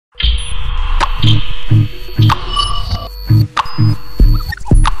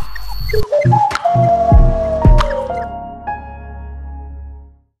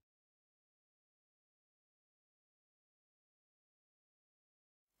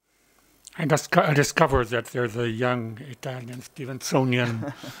I discovered that there's a young Italian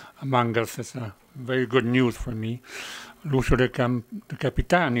Stevensonian among us. It's very good news for me. Lucio de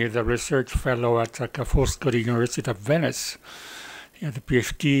Capitani is a research fellow at the Foscari University of Venice. He has a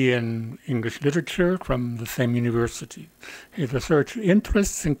PhD in English literature from the same university. His research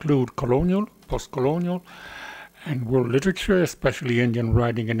interests include colonial, post-colonial, and world literature, especially Indian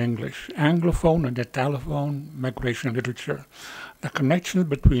writing in English, Anglophone and Italophone migration literature, the connections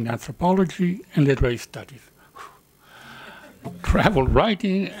between anthropology and literary studies, travel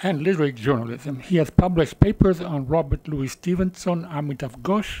writing, and literary journalism. He has published papers on Robert Louis Stevenson, Amitav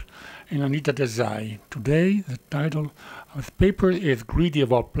Ghosh, and Anita Desai. Today, the title of his paper is Greedy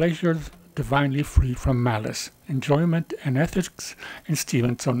of All Pleasures, Divinely Free from Malice, Enjoyment and Ethics in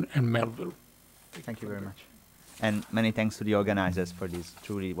Stevenson and Melville. Thank you very much. And many thanks to the organizers for this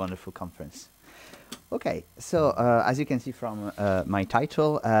truly wonderful conference. Okay, so as you can see from my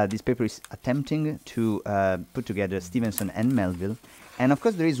title, this paper is attempting to put together Stevenson and Melville. And of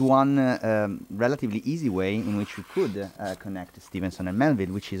course, there is one relatively easy way in which we could connect Stevenson and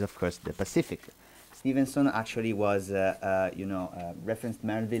Melville, which is, of course, the Pacific. Stevenson actually was, referenced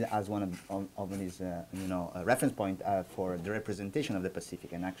Melville as one of his, reference point for the representation of the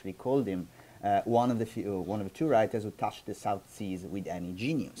Pacific, and actually called him one of the two writers who touched the South Seas with any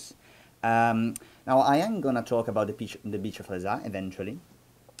genius. Now, I am going to talk about the beach of Leza eventually,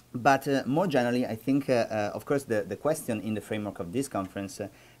 but more generally, I think, of course, the question in the framework of this conference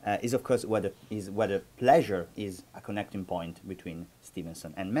is, of course, whether pleasure is a connecting point between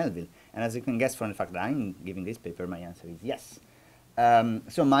Stevenson and Melville. And as you can guess from the fact that I'm giving this paper, my answer is yes.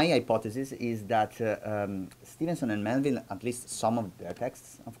 So my hypothesis is that Stevenson and Melville, at least some of their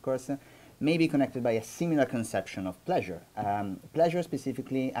texts, of course, may be connected by a similar conception of pleasure. Pleasure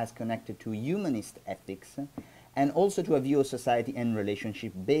specifically as connected to humanist ethics and also to a view of society and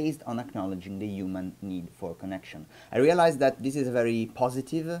relationship based on acknowledging the human need for connection. I realize that this is a very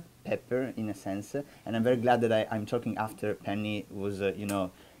positive paper in a sense, and I'm very glad that I'm talking after Penny was, it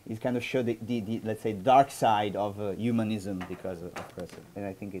kind of showed the let's say, dark side of humanism, because of course, and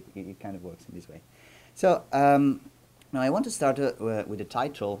I think it kind of works in this way. So, now I want to start with the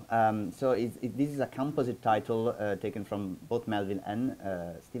title. So this is a composite title taken from both Melville and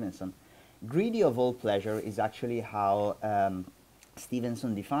Stevenson. Greedy of all pleasure is actually how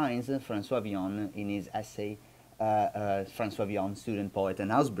Stevenson defines François Villon in his essay, François Villon, Student, Poet,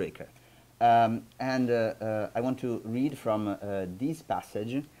 and Housebreaker. I want to read from this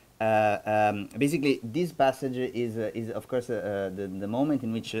passage. Basically, this passage is of course, the moment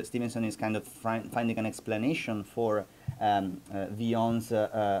in which Stevenson is kind of finding an explanation for Villon's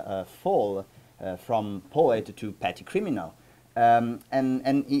fall from poet to petty criminal.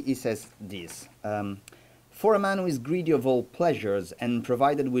 And he says this, for a man who is greedy of all pleasures and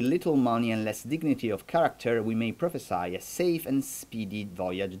provided with little money and less dignity of character, we may prophesy a safe and speedy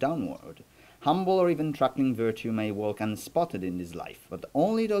voyage downward. Humble or even truckling virtue may walk unspotted in this life, but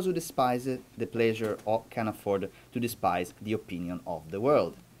only those who despise the pleasure can afford to despise the opinion of the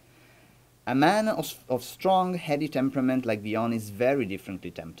world. A man of strong, heady temperament like Villon is very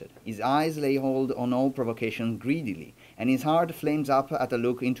differently tempted. His eyes lay hold on all provocation greedily, and his heart flames up at a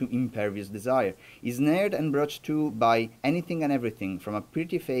look into impervious desire. He is snared and brought to by anything and everything, from a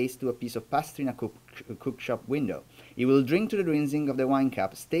pretty face to a piece of pastry in a cook-shop window. He will drink to the rinsing of the wine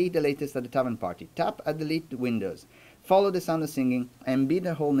cup, stay the latest at the tavern party, tap at the lit windows, follow the sound of singing, and bid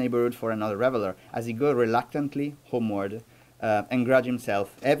the whole neighborhood for another reveller as he goes reluctantly homeward, and grudge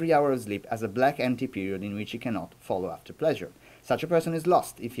himself every hour of sleep as a black empty period in which he cannot follow after pleasure. Such a person is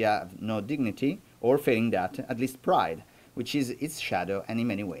lost if he have no dignity, or failing that, at least pride, which is its shadow and in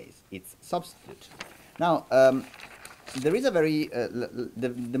many ways its substitute. Now, there is a very,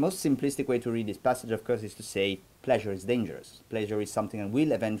 the most simplistic way to read this passage, of course, is to say pleasure is dangerous. Pleasure is something that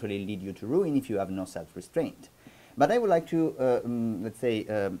will eventually lead you to ruin if you have no self-restraint. But I would like to, let's say,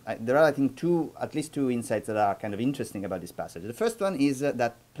 there are, I think, at least two insights that are kind of interesting about this passage. The first one is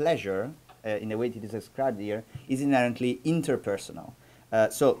that pleasure, in the way it is described here, is inherently interpersonal.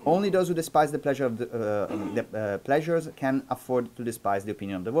 So only those who despise the pleasure of the pleasures can afford to despise the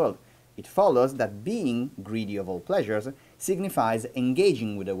opinion of the world. It follows that being greedy of all pleasures signifies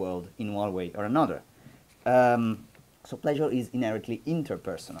engaging with the world in one way or another. So pleasure is inherently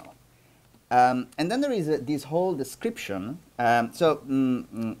interpersonal. And then there is this whole description.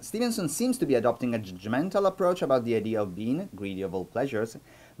 Stevenson seems to be adopting a judgmental approach about the idea of being greedy of all pleasures,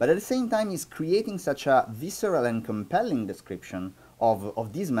 but at the same time he's creating such a visceral and compelling description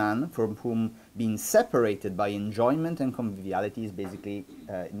of this man from whom being separated by enjoyment and conviviality is basically,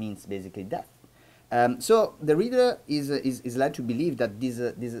 means basically death. So the reader is led to believe that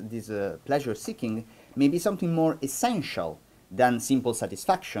this pleasure seeking may be something more essential than simple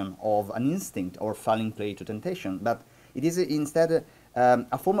satisfaction of an instinct or falling prey to temptation, but it is instead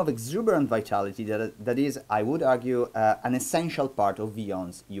a form of exuberant vitality that is, I would argue, an essential part of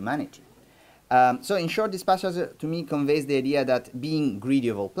Villon's humanity. So in short, this passage to me conveys the idea that being greedy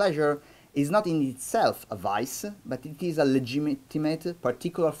of all pleasure is not in itself a vice, but it is a legitimate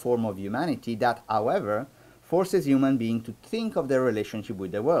particular form of humanity that, however, forces human beings to think of their relationship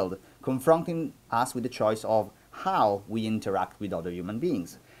with the world, confronting us with the choice of how we interact with other human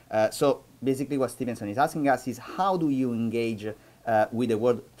beings. So basically what Stevenson is asking us is, how do you engage with the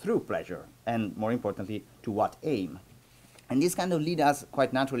world through pleasure, and more importantly, to what aim? And this kind of leads us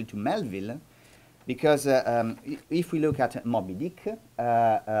quite naturally to Melville, because if we look at Moby Dick,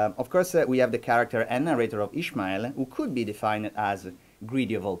 of course we have the character and narrator of Ishmael, who could be defined as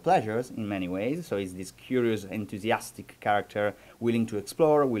greedy of all pleasures in many ways. So he's this curious, enthusiastic character, willing to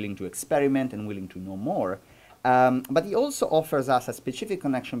explore, willing to experiment, and willing to know more. But he also offers us a specific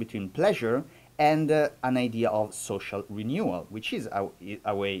connection between pleasure and an idea of social renewal, which is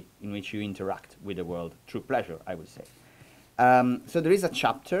a way in which you interact with the world through pleasure, I would say. So there is a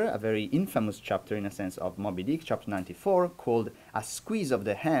chapter, a very infamous chapter in a sense of Moby Dick, chapter 94, called A Squeeze of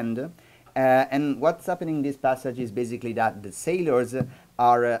the Hand. And what's happening in this passage is basically that the sailors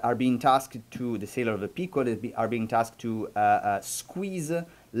are being tasked to, the sailor of the Pequod are being tasked to squeeze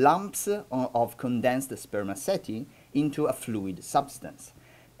lumps of condensed spermaceti into a fluid substance.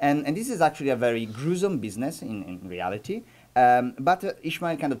 And this is actually a very gruesome business in reality. But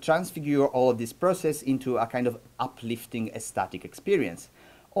Ishmael kind of transfigures all of this process into a kind of uplifting aesthetic experience.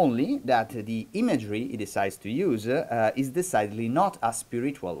 Only that the imagery he decides to use is decidedly not a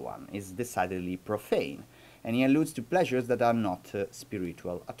spiritual one, is decidedly profane. And he alludes to pleasures that are not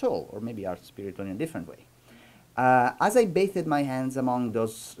spiritual at all, or maybe are spiritual in a different way. As I bathed my hands among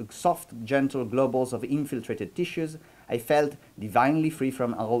those soft, gentle globules of infiltrated tissues, I felt divinely free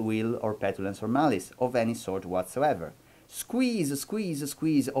from all will or petulance or malice of any sort whatsoever. Squeeze, squeeze,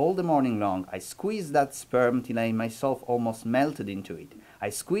 squeeze all the morning long. I squeezed that sperm till I myself almost melted into it. I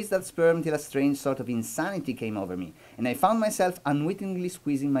squeezed that sperm till a strange sort of insanity came over me, and I found myself unwittingly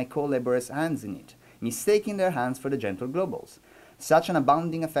squeezing my co-laborers' hands in it, mistaking their hands for the gentle globules. Such an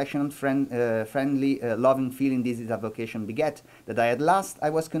abounding, affectionate, friendly, loving feeling this avocation beget, that at last I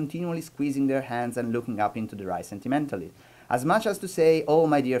was continually squeezing their hands and looking up into their eyes sentimentally, as much as to say, "Oh,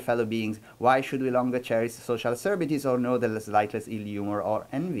 my dear fellow beings, why should we longer cherish social acerbities or know the slightest ill humor or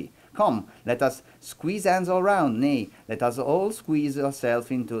envy? Come, let us squeeze hands all round, nay, let us all squeeze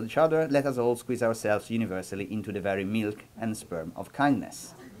ourselves into each other, let us all squeeze ourselves universally into the very milk and sperm of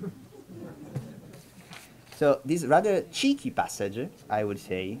kindness." So this rather cheeky passage, I would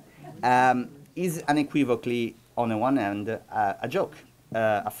say, is unequivocally, on the one hand, a joke,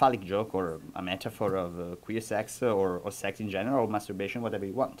 a phallic joke or a metaphor of queer sex or sex in general, or masturbation, whatever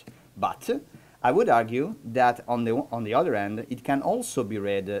you want. But I would argue that on the other hand, it can also be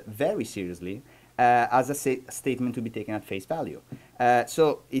read very seriously as a statement to be taken at face value.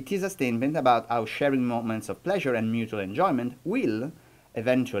 So it is a statement about how sharing moments of pleasure and mutual enjoyment will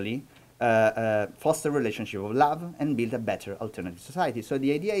eventually foster a relationship of love and build a better alternative society. So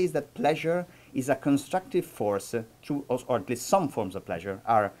the idea is that pleasure is a constructive force, or at least some forms of pleasure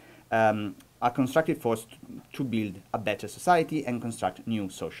are a constructive force to build a better society and construct new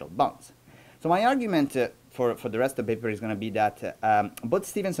social bonds. So my argument for the rest of the paper is going to be that both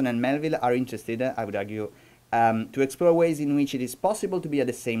Stevenson and Melville are interested, I would argue, to explore ways in which it is possible to be at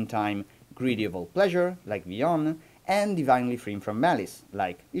the same time greedy of all pleasure, like Villon, and divinely free from malice,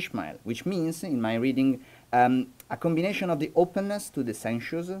 like Ishmael, which means, in my reading, a combination of the openness to the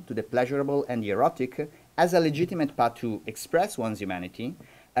sensuous, to the pleasurable and the erotic, as a legitimate path to express one's humanity,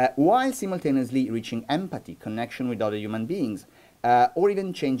 while simultaneously reaching empathy, connection with other human beings, or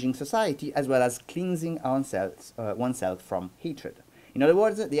even changing society, as well as cleansing oneself from hatred. In other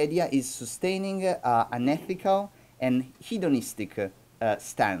words, the idea is sustaining an ethical and hedonistic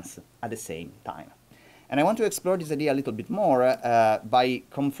stance at the same time. And I want to explore this idea a little bit more by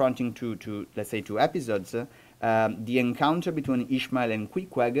confronting let's say, two episodes. The encounter between Ishmael and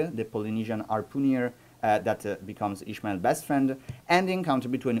Queequeg, the Polynesian harpooner that becomes Ishmael's best friend, and the encounter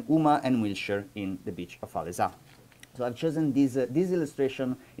between Uma and Wilshire in the beach of Alesa. So I've chosen this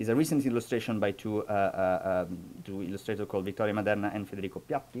illustration, is a recent illustration by two illustrators called Vittorio Maderna and Federico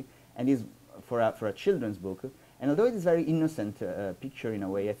Piatti, and is for a children's book. And although it is a very innocent picture in a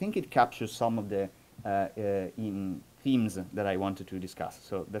way, I think it captures some of the themes that I wanted to discuss.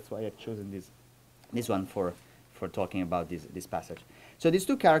 So that's why I've chosen this one for talking about this passage. So these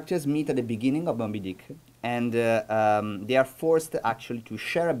two characters meet at the beginning of Moby Dick, and they are forced actually to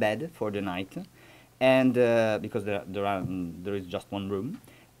share a bed for the night, and because there is just one room.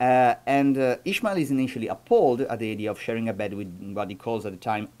 Ishmael is initially appalled at the idea of sharing a bed with what he calls at the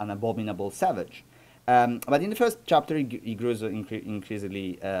time an abominable savage. But in the first chapter, he grows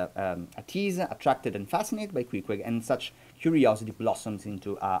increasingly at ease, attracted and fascinated by Queequeg, and such curiosity blossoms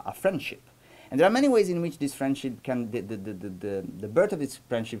into a friendship. And there are many ways in which this friendship can, the birth of this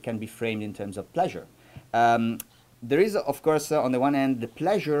friendship can be framed in terms of pleasure. There is, of course, on the one hand, the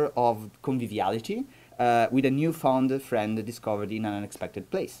pleasure of conviviality with a newfound friend discovered in an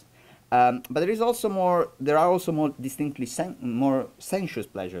unexpected place. But there are also more distinctly more sensuous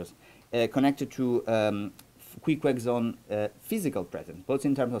pleasures connected to Queequeg's own physical presence, both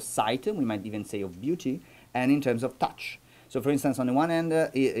in terms of sight, we might even say of beauty, and in terms of touch. So, for instance, on the one hand,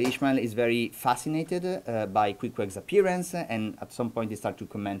 Ishmael is very fascinated by Queequeg's appearance, and at some point he starts to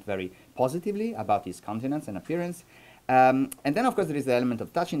comment very positively about his countenance and appearance. And then, of course, there is the element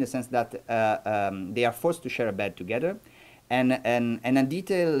of touch in the sense that they are forced to share a bed together. And a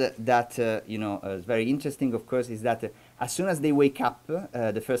detail that is very interesting, of course, is that as soon as they wake up,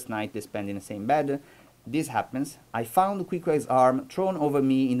 the first night they spend in the same bed, this happens. I found Queequeg's arm thrown over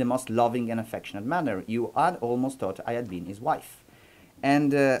me in the most loving and affectionate manner. You had almost thought I had been his wife.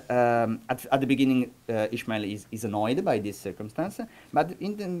 And at the beginning, Ishmael is annoyed by this circumstance, but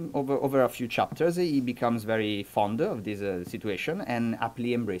over a few chapters, he becomes very fond of this situation and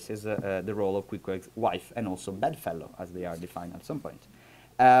happily embraces the role of Queequeg's wife and also bedfellow, as they are defined at some point.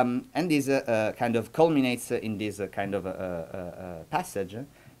 And this kind of culminates in this kind of passage.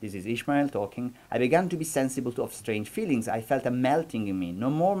 This is Ishmael talking. I began to be sensible of strange feelings. I felt a melting in me.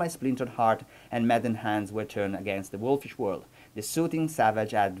 No more my splintered heart and maddened hands were turned against the wolfish world. The soothing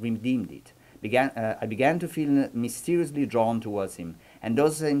savage had redeemed it. I began to feel mysteriously drawn towards him, and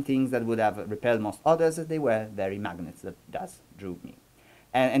those same things that would have repelled most others, they were very magnets that thus drew me.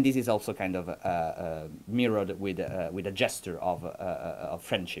 And this is also kind of mirrored with a gesture of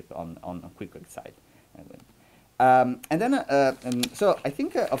friendship on Queequeg's side. So I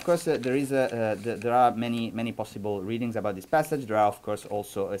think, of course, there are many possible readings about this passage. There are, of course,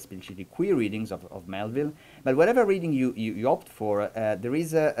 also especially queer readings of Melville. But whatever reading you opt for, there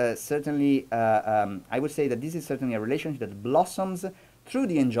is certainly, I would say that this is certainly a relationship that blossoms through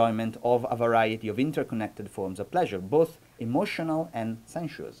the enjoyment of a variety of interconnected forms of pleasure, both emotional and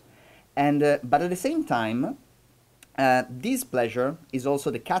sensuous. But at the same time, this pleasure is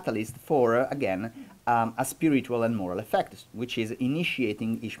also the catalyst for, again, a spiritual and moral effect, which is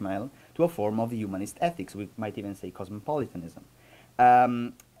initiating Ishmael to a form of humanist ethics, we might even say cosmopolitanism.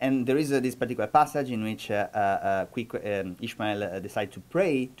 And there is this particular passage in which Ishmael decides to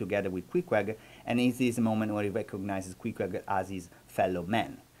pray together with Queequeg, and it is a moment where he recognizes Queequeg as his fellow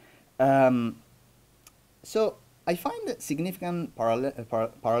man. So I find significant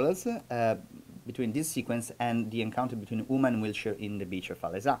parallels between this sequence and the encounter between Uma and Wilshire in the beach of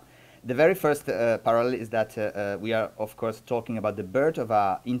Falesa. The very first parallel is that we are, of course, talking about the birth of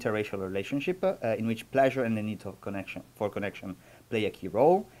an interracial relationship in which pleasure and the need of connection play a key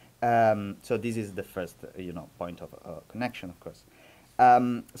role. So this is the first, point of connection, of course.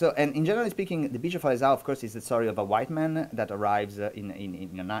 And in generally speaking, the beach of Falesa, of course, is the story of a white man that arrives in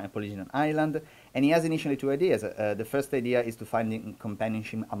a Polynesian island, and he has initially two ideas. The first idea is to find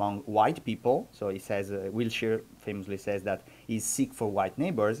companionship among white people. So he says, Wilshire famously says that he's seek for white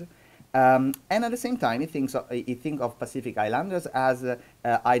neighbors. And at the same time, he thinks of Pacific Islanders as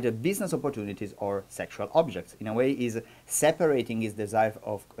either business opportunities or sexual objects. In a way, he's separating his desire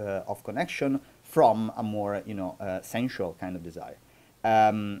of connection from a more, sensual kind of desire.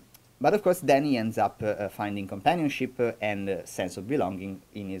 But of course, then he ends up finding companionship and sense of belonging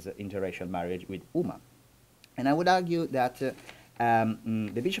in his interracial marriage with Uma. And I would argue that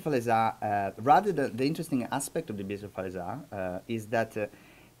the Beach of Falesa, rather the interesting aspect of the Beach of Falesa is that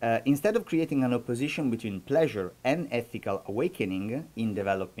instead of creating an opposition between pleasure and ethical awakening in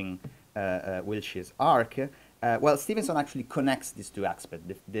developing Wilshire's arc, well, Stevenson actually connects these two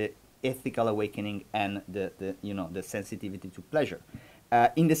aspects, the ethical awakening and the sensitivity to pleasure.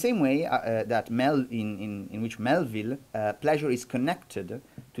 In the same way that in which Melville, pleasure is connected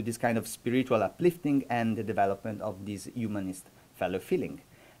to this kind of spiritual uplifting and the development of this humanist fellow feeling.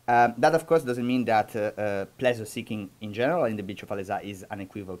 That, of course, doesn't mean that pleasure-seeking in general in the Beach of Falesa is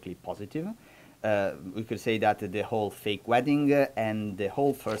unequivocally positive. We could say that the whole fake wedding and the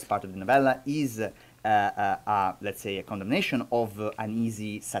whole first part of the novella is, let's say, a condemnation of an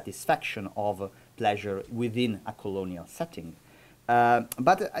easy satisfaction of pleasure within a colonial setting.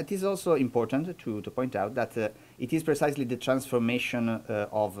 But it is also important to point out that it is precisely the transformation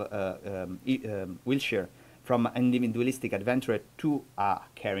of Wilshire from an individualistic adventurer to a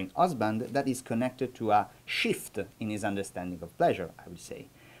caring husband that is connected to a shift in his understanding of pleasure, I would say.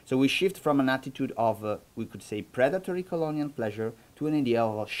 So we shift from an attitude of, we could say, predatory colonial pleasure to an idea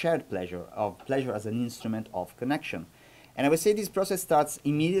of a shared pleasure, of pleasure as an instrument of connection. And I would say this process starts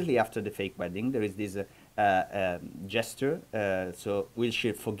immediately after the fake wedding. There is this gesture, so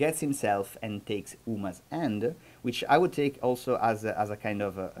Wilshire forgets himself and takes Uma's hand, which I would take also as a kind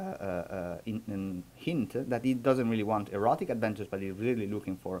of hint that he doesn't really want erotic adventures, but he's really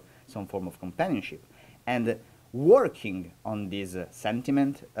looking for some form of companionship. And working on this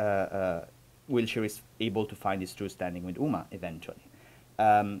sentiment, Wilshire is able to find his true standing with Uma eventually.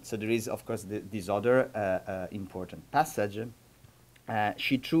 So there is, of course, this other important passage.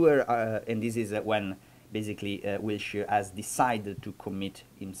 She threw her, and this is when basically Wilshire has decided to commit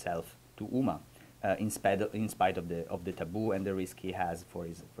himself to Uma in spite of the taboo and the risk he has for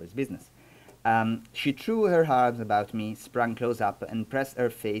his business. She threw her arms about me, sprang close up, and pressed her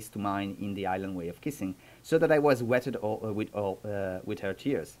face to mine in the island way of kissing, so that I was wetted with her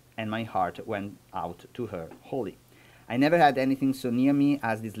tears, and my heart went out to her wholly. I never had anything so near me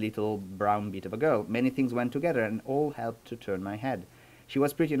as this little brown bit of a girl. Many things went together, and all helped to turn my head. She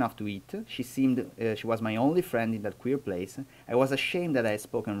was pretty enough to eat. She was my only friend in that queer place. I was ashamed that I had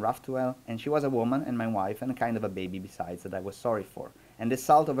spoken rough to her, and she was a woman and my wife and a kind of a baby besides that I was sorry for. And the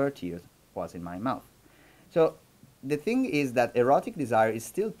salt of her tears was in my mouth. So the thing is that erotic desire is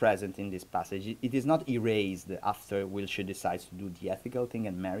still present in this passage. It is not erased after Wilshire decides to do the ethical thing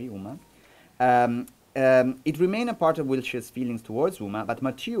and marry Uma. It remains a part of Wilshire's feelings towards Uma, but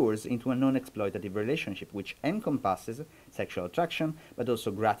matures into a non-exploitative relationship which encompasses sexual attraction, but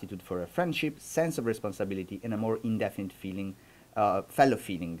also gratitude for her friendship, sense of responsibility, and a more indefinite feeling, fellow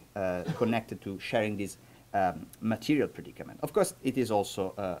feeling, connected to sharing this material predicament. Of course, it is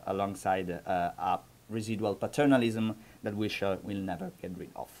also alongside a residual paternalism that Wilshire will never get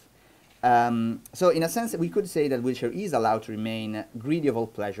rid of. So in a sense, we could say that Wilshire is allowed to remain greedy of all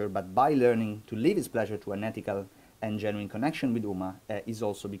pleasure, but by learning to live his pleasure to an ethical and genuine connection with Uma,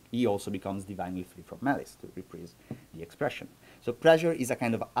 he also becomes divinely free from malice, to reprise the expression. So pleasure is a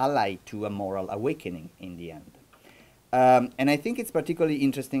kind of ally to a moral awakening in the end. And I think it's particularly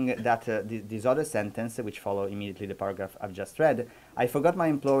interesting that this other sentence, which follow immediately the paragraph I've just read, I forgot my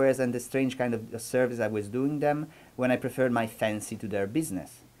employers and the strange kind of service I was doing them when I preferred my fancy to their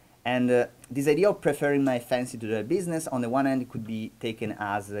business. And this idea of preferring my fancy to their business, on the one hand, it could be taken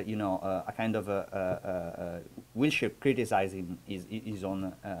as, a kind of Wilshire criticizing his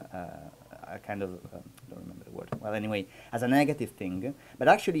own, a kind of, I don't remember the word, well, anyway, as a negative thing. But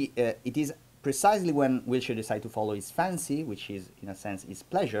actually, it is precisely when Wilshire decides to follow his fancy, which is, in a sense, his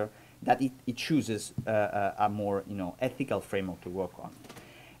pleasure, that it chooses a more, ethical framework to work on.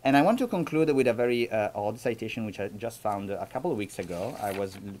 And I want to conclude with a very odd citation which I just found a couple of weeks ago. I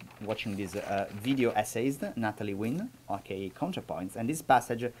was watching this video essayist, Natalie Wynn, aka Counterpoints, and this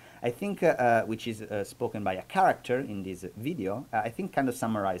passage, I think, which is spoken by a character in this video, I think kind of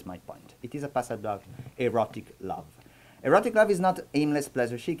summarized my point. It is a passage about erotic love. Erotic love is not aimless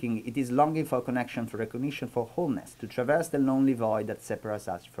pleasure-seeking, it is longing for connection, for recognition, for wholeness, to traverse the lonely void that separates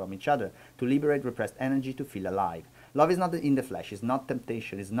us from each other, to liberate repressed energy, to feel alive. Love is not in the flesh, it's not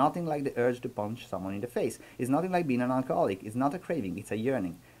temptation, it's nothing like the urge to punch someone in the face, it's nothing like being an alcoholic, it's not a craving, it's a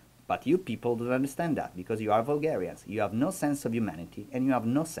yearning. But you people don't understand that, because you are vulgarians, you have no sense of humanity, and you have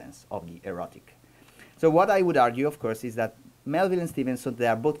no sense of the erotic. So what I would argue, of course, is that Melville and Stevenson, they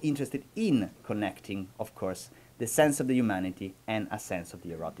are both interested in connecting, of course, the sense of the humanity and a sense of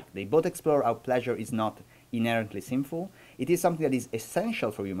the erotic. They both explore how pleasure is not inherently sinful. It is something that is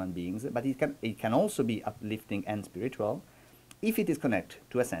essential for human beings, but it can also be uplifting and spiritual if it is connected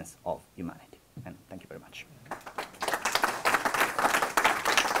to a sense of humanity. And thank you very much.